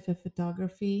impact of a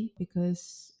photography,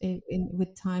 because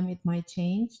with time it might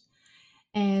change.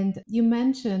 And you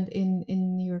mentioned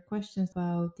in your questions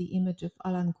about the image of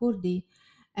Alan Kurdi,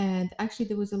 and actually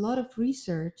there was a lot of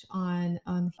research on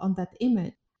that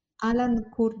image. Alan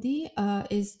Kurdi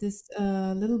is this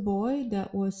little boy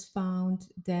that was found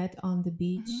dead on the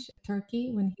beach,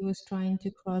 Turkey, when he was trying to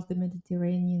cross the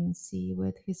Mediterranean Sea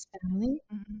with his family.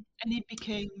 And it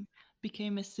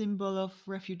became a symbol of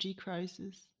refugee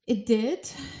crisis. It did.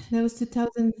 That was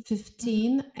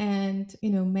 2015, and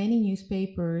many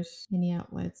newspapers, many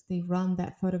outlets, they run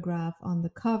that photograph on the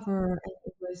cover, and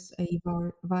it was a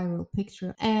viral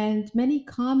picture. And many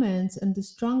comments, and the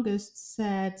strongest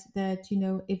said that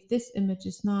if this image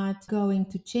is not going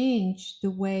to change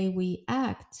the way we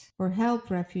act or help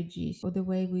refugees, or the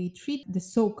way we treat the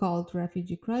so-called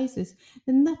refugee crisis,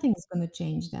 then nothing's going to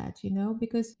change that.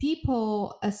 Because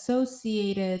people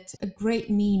associated a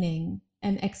great meaning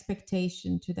and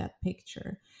expectation to that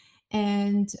picture.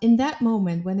 And in that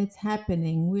moment when it's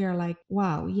happening, we are like,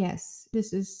 wow, yes,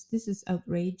 this is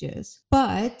outrageous.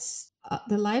 But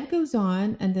the life goes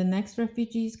on, and the next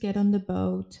refugees get on the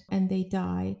boat and they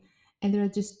die. And there are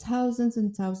just thousands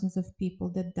and thousands of people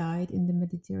that died in the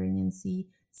Mediterranean Sea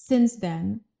since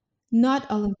then. Not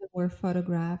all of them were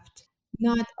photographed.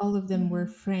 Not all of them were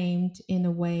framed in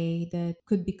a way that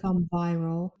could become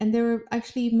viral. And there were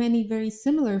actually many very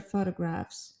similar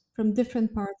photographs from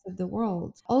different parts of the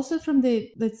world. Also from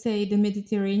let's say, the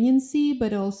Mediterranean Sea,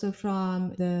 but also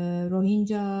from the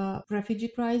Rohingya refugee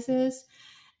crisis,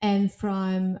 and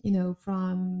from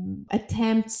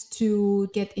attempts to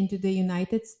get into the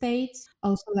United States,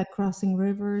 also like crossing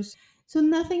rivers. So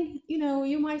nothing,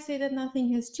 you might say that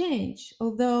nothing has changed,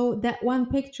 although that one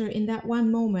picture in that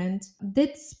one moment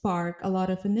did spark a lot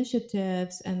of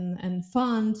initiatives and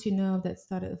funds, that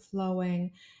started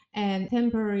flowing, and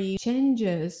temporary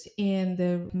changes in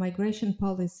the migration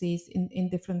policies in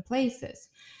different places.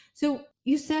 So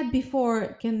you said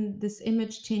before, can this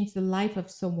image change the life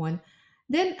of someone?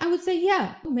 Then I would say,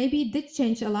 yeah, maybe it did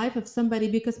change the life of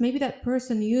somebody, because maybe that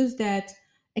person used that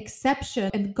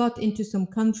exception and got into some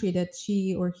country that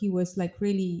she or he was like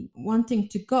really wanting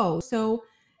to go. So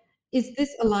is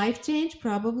this a life change?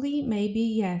 Probably, maybe,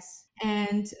 yes.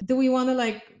 And do we want to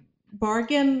like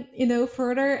bargain,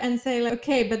 further and say like,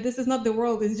 okay, but this is not the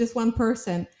world, it's just one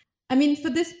person. I mean, for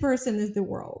this person is the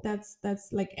world. That's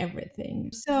like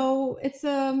everything. So it's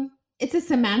a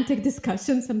semantic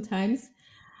discussion sometimes.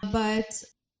 But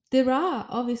there are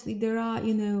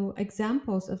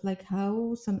examples of like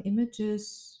how some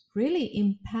images really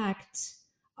impact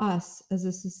us as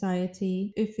a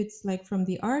society. If it's like from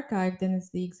the archive, then it's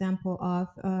the example of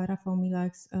Rafał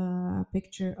Milak's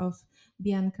picture of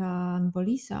Bianca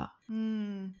Nvolisa.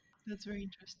 That's very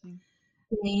interesting.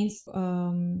 Means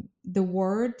the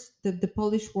word, the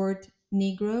Polish word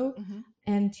Negro,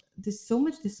 and there's so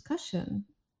much discussion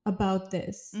about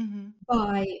this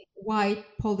by white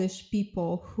Polish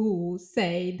people who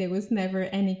say there was never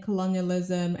any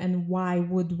colonialism, and why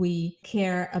would we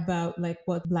care about like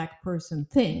what Black person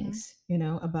thinks, you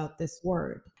know, about this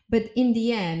word. But in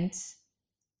the end,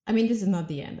 I mean, this is not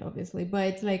the end, obviously,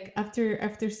 but like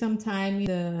after some time,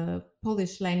 the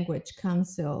Polish Language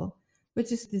Council,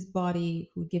 which is this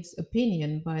body who gives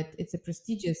opinion, but it's a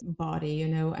prestigious body, you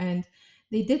know, and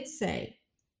they did say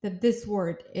that this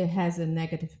word, it has a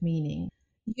negative meaning.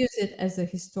 Use it as a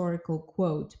historical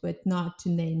quote, but not to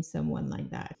name someone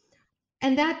like that.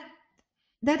 And that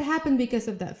happened because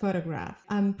of that photograph.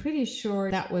 I'm pretty sure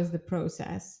that was the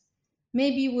process.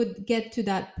 Maybe would get to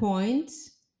that point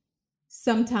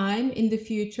sometime in the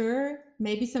future.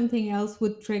 Maybe something else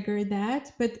would trigger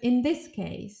that. But in this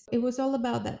case, it was all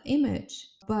about that image.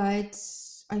 But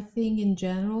I think in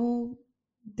general,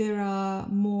 there are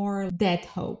more dead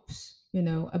hopes, you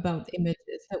know, about images,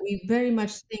 that we very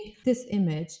much think this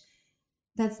image,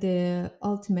 that's the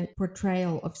ultimate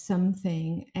portrayal of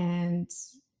something. And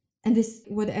this,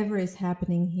 whatever is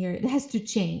happening here, it has to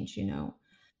change, you know,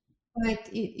 but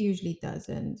it usually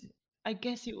doesn't. I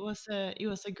guess it was a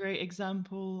great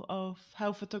example of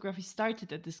how photography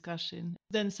started a discussion.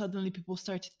 Then suddenly people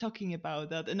started talking about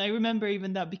that, and I remember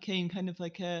even that became kind of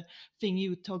like a thing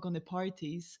you would talk on the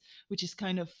parties, which is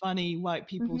kind of funny. White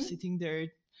people sitting there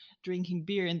drinking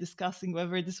beer and discussing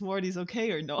whether this word is okay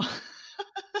or not.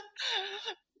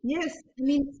 Yes, I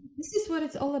mean, this is what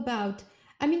it's all about.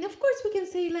 I mean, of course, we can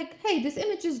say like, "Hey, this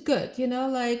image is good," you know,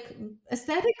 like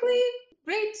aesthetically,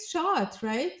 great shot,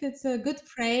 right? It's a good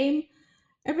frame.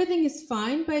 Everything is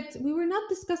fine, but we were not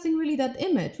discussing really that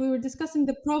image. We were discussing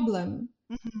the problem,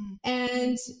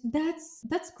 and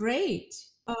that's great.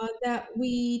 That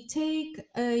we take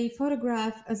a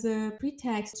photograph as a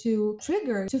pretext to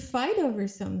trigger, to fight over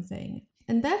something.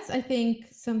 And that's, I think,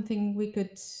 something we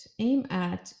could aim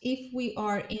at if we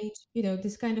are in, you know,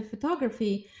 this kind of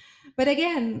photography. But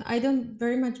again, I don't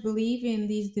very much believe in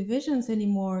these divisions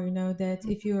anymore, you know, that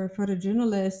if you're a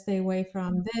photojournalist, stay away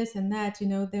from this and that. You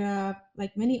know, there are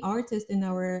like many artists in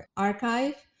our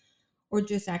archive, or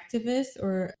just activists,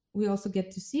 or we also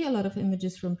get to see a lot of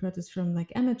images from protests from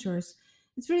like amateurs.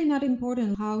 It's really not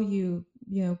important how you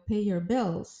know, pay your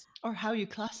bills. Or how you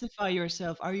classify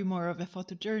yourself. Are you more of a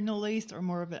photojournalist or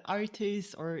more of an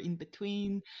artist or in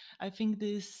between? I think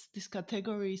these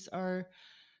categories are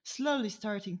slowly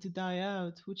starting to die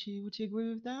out. Would you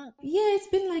agree with that? Yeah, it's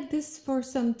been like this for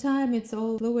some time. It's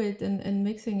all fluid and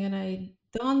mixing, and I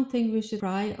don't think we should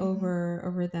cry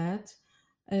over that.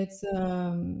 It's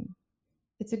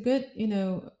a good, you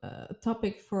know,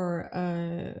 topic for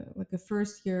like a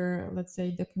first year, let's say,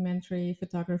 documentary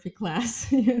photography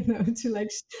class, you know, to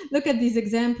like look at these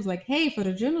examples, like, hey,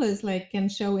 photojournalists like can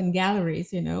show in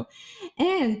galleries, you know,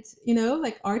 and you know,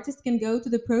 like artists can go to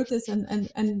the protest and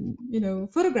you know,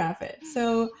 photograph it.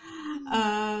 So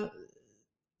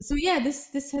yeah,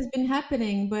 this has been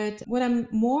happening, but what I'm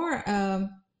more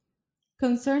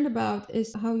concerned about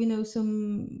is how, you know,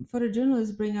 some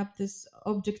photojournalists bring up this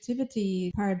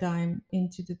objectivity paradigm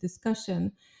into the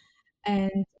discussion.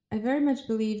 And I very much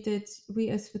believe that we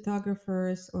as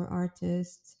photographers or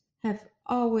artists have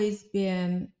always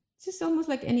been just almost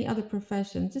like any other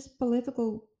profession, just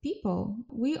political people.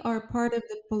 We are part of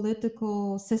the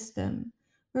political system.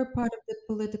 We're part of the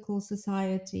political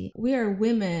society. We are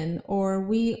women, or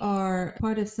we are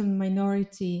part of some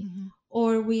minority,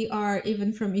 or we are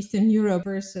even from Eastern Europe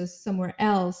versus somewhere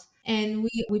else. And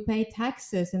we pay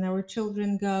taxes, and our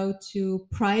children go to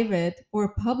private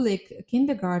or public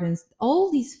kindergartens.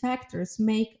 All these factors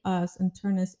make us and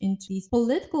turn us into these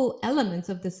political elements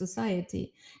of the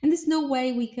society. And there's no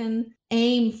way we can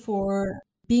aim for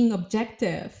being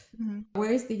objective.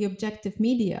 Where is the objective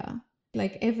media?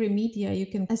 Like every media you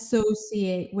can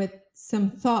associate with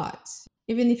some thought.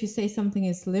 Even if you say something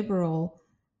is liberal,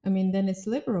 I mean, then it's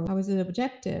liberal. How is it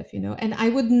objective, you know? And I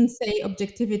wouldn't say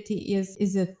objectivity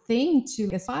is a thing to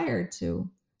aspire to.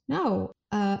 No.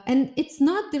 And it's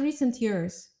not the recent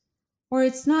years, or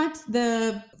it's not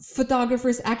the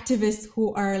photographers, activists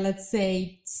who are, let's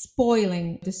say,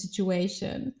 spoiling the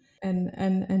situation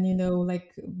and you know,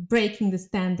 like breaking the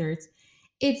standards.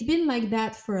 It's been like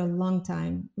that for a long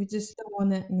time. We just don't want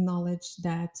to acknowledge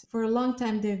that. For a long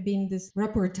time, there have been this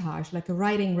reportage, like a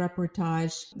writing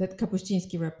reportage that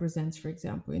Kapuscinski represents, for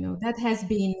example. You know, that has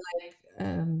been like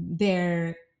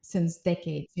there since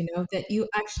decades, that you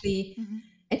actually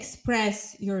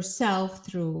express yourself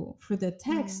through the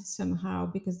text somehow,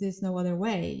 because there's no other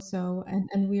way. So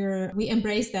and we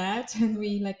embrace that, and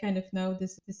we like kind of know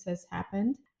this has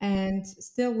happened, and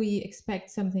still we expect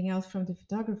something else from the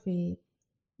photography,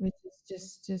 which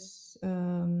is just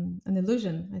an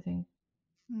illusion, I think.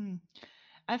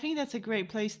 I think that's a great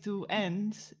place to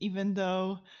end, even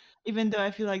though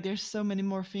I feel like there's so many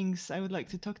more things I would like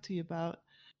to talk to you about.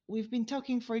 We've been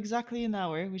talking for exactly an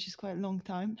hour, which is quite a long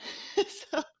time.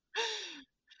 So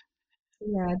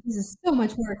Yeah, this is so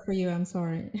much work for you. I'm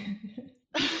sorry.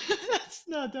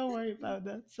 don't worry about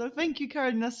that. So thank you,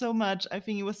 Carolina, so much. I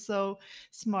think it was so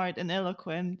smart and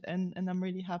eloquent, and I'm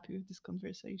really happy with this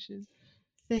conversation.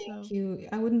 Thank you.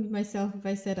 I wouldn't be myself if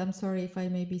I said I'm sorry if I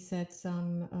maybe said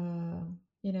some,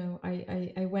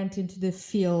 I went into the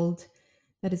field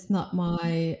that is not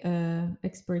my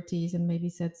expertise and maybe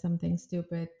said something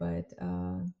stupid, but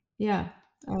yeah,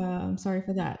 I'm sorry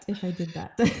for that if I did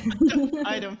that.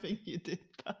 I don't think you did,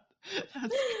 but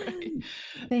that's great.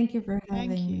 Thank you for having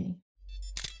me.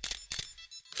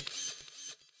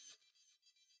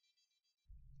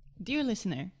 Dear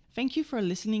listener, thank you for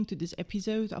listening to this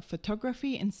episode of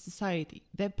Photography and Society,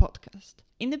 the podcast.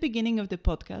 In the beginning of the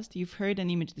podcast, you've heard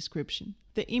an image description.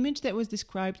 The image that was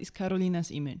described is Carolina's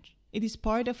image. It is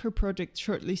part of her project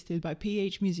shortlisted by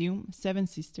PH Museum, Seven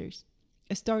Sisters,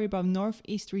 a story about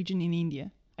Northeast region in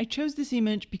India. I chose this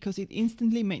image because it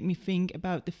instantly made me think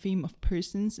about the theme of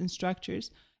persons and structures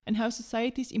and how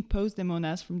societies impose them on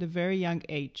us from the very young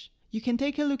age. You can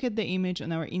take a look at the image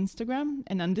on our Instagram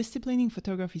and Undisciplining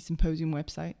Photography Symposium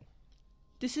website.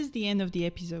 This is the end of the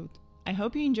episode. I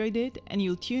hope you enjoyed it and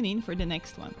you'll tune in for the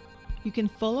next one. You can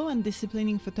follow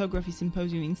Undisciplining Photography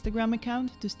Symposium Instagram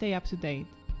account to stay up to date.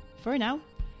 For now,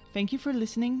 thank you for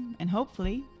listening and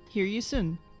hopefully hear you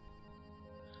soon.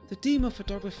 The team of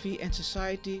Photography and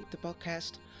Society, the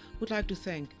podcast, would like to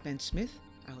thank Ben Smith,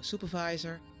 our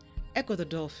supervisor, Echo the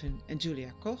Dolphin and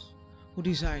Julia Koch, who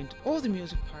designed all the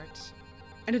music parts,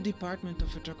 and the Department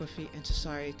of Photography and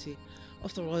Society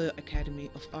of the Royal Academy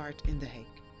of Art in The Hague.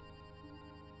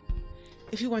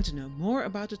 If you want to know more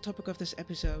about the topic of this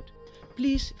episode,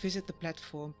 please visit the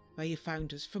platform where you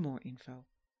found us for more info.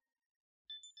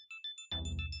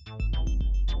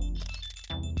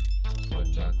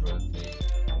 Photography,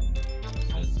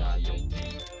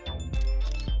 society.